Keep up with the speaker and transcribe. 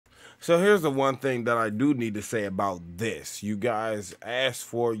So here's the one thing that I do need to say about this. You guys asked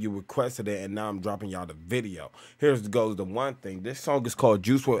for, you requested it, and now I'm dropping y'all the video. Here's goes the one thing. This song is called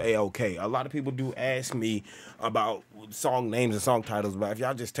JUICEWRLD A-OK. A lot of people do ask me about song names and song titles, but if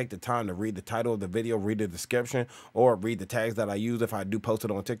y'all just take the time to read the title of the video, read the description, or read the tags that I use if I do post it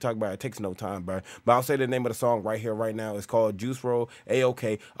on TikTok, but it takes no time, bro. But I'll say the name of the song right here, right now. It's called JUICEWRLD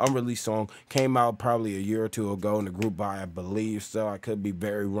A-OK, unreleased song. Came out probably a year or two ago in the group buy, I believe, so I could be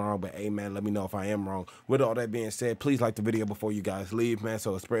very wrong, but hey, man, let me know if I am wrong. With all that being said, please like the video before you guys leave, man,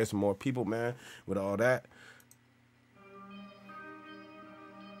 so it spreads some more people, man, with all that.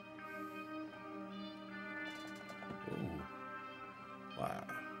 Ooh. Wow.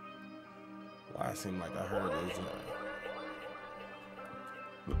 Why it seemed like I heard this.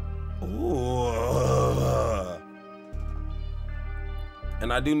 Ooh.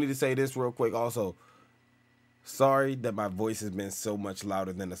 And I do need to say this real quick also. Sorry that my voice has been so much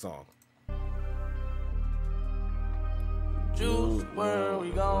louder than the song. Juice, where we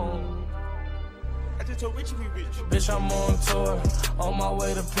gone? I just told Richie we rich. Bitch, I'm on tour. On my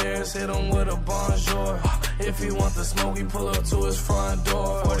way to Paris, hit him with a bonjour. If he want the smoke, he pull up to his front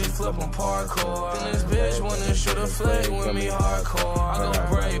door. 40 flip on parkour. Then this bitch wanna shoot a flag with me hardcore. I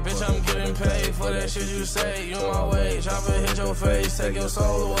go brave, bitch, I'm getting paid for that shit you say. You my way, chopper hit your face, take your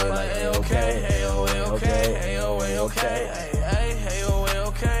soul away like A-OK, A-O, A-OK, A-O, A-OK, A-O,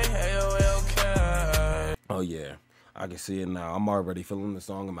 A-OK, A-O, A-OK. Oh yeah. I can see it now. I'm already feeling the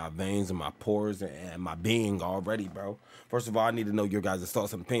song in my veins and my pores and my being already, bro. First of all, I need to know your guys'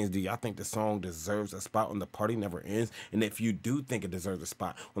 thoughts and opinions. Do y'all think the song deserves a spot on The Party Never Ends? And if you do think it deserves a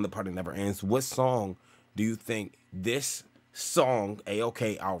spot on The Party Never Ends, what song do you think this song,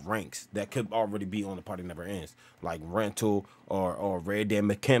 A-OK, outranks that could already be on The Party Never Ends? Like Rental or Red Dead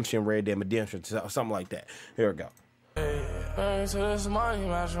Redemption, something like that. Here we go. Hey, to this money,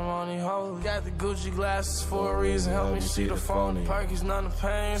 matrimony, holy. Got the Gucci glasses for a reason, help me see the phony. Perky's none of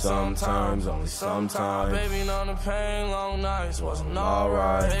pain, sometimes, only sometimes. Baby, none of pain, long nights wasn't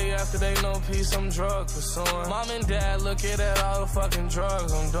alright. Day after day, no peace, I'm drug pursuing. Mom and dad, look at all the fucking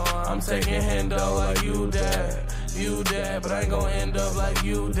drugs I'm doing. I'm taking Hendo like you dad, but I ain't gonna end up like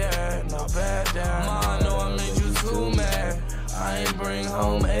you dad. Not bad dad, Ma, I know I made you too mad. I ain't bring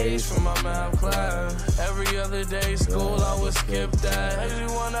home A's from my math class. Every other day school I would skip that. As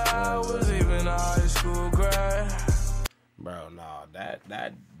you wonder I was even a high school grad. Bro, nah,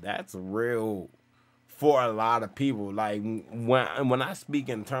 that's real for a lot of people. Like when I speak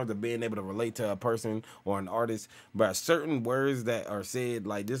in terms of being able to relate to a person or an artist, but certain words that are said,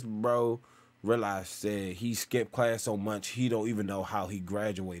 like this bro said he skipped class so much he don't even know how he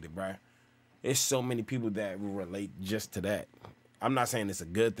graduated, bro. It's so many people that will relate just to that. I'm not saying it's a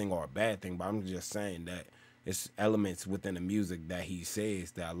good thing or a bad thing, but I'm just saying that it's elements within the music that he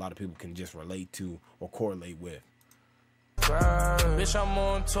says that a lot of people can just relate to or correlate with. Bitch, I'm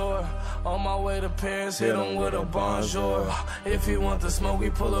on tour. On my way to Paris, hit him with a bonjour. If he want the smoke, we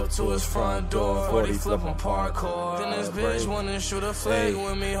pull up to his front door. 40 flip on parkour. Then this bitch wanna shoot a flag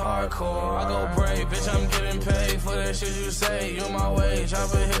with me hardcore. I go brave, bitch, I'm getting paid for that shit you say. You my way,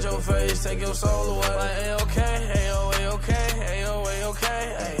 chopper hit your face, take your soul away like A-OK, A-O, A-OK, A-O, A-OK,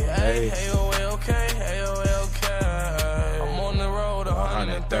 A-O, A-OK, A-O, A-OK. I'm on the road,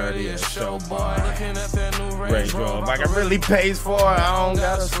 130 a show boy. Looking at that new Range Rover, like it really pays for it. I don't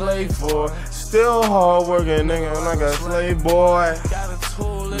gotta slave for it. Still hard working nigga, I'm like a slave boy. Got a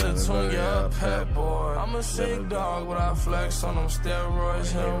tool, it'll tune you up, pet boy. I'm a sick dog, but I flex on them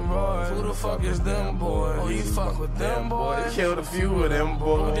steroids, hemorrhoids. Who the fuck is them boys? Oh, you fuck with them boys? Killed a few of them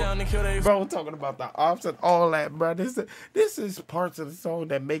boys. Down to kill they bro, talking about the ops and all that, bro. This is parts of the song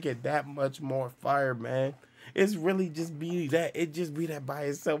that make it that much more fire, man. It's really just be that. It just be that by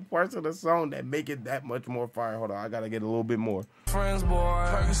itself. Parts of the song that make it that much more fire. Hold on, I gotta get a little bit more. Friends, boy.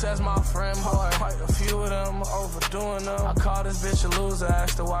 Perky says my friend, boy. Quite a few of them overdoing them. I call this bitch a loser.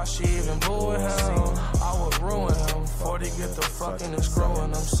 Asked her why she even boo with him. I would ruin him. 40 get the fucking and screwing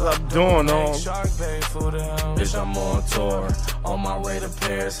him. Subdoing on Shark Bay food to him. Bitch, I'm on tour. On my way to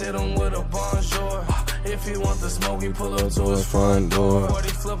Paris, hit him with a bonjour. If he want the smoke, he pull up to his front door. 40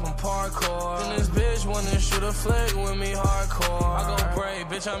 flip on parkour. Then this bitch wanna shoot a flag with me hardcore. I go brave,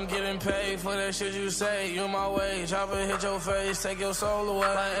 bitch, I'm getting paid for that shit you say. You my way, chopper hit your face, take your soul away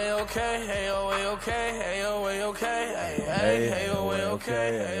like A-OK, A-O, A-OK, A-O, A-OK, A-O,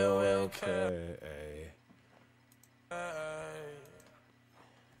 A-OK, A-O, A-OK.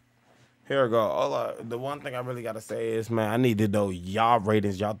 Here we go. The one thing I really gotta say is, man, I need to know y'all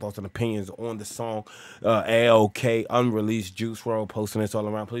ratings, y'all thoughts and opinions on the song AOK, unreleased Juice WRLD, posting this all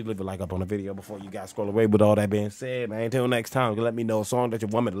around. Please leave a like up on the video before you guys scroll away. With all that being said, man, until next time, let me know a song that you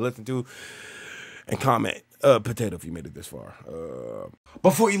want me to listen to, and comment potato if you made it this far.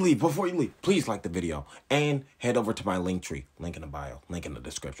 Before you leave, please like the video and head over to my link tree, link in the bio, link in the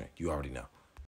description. You already know.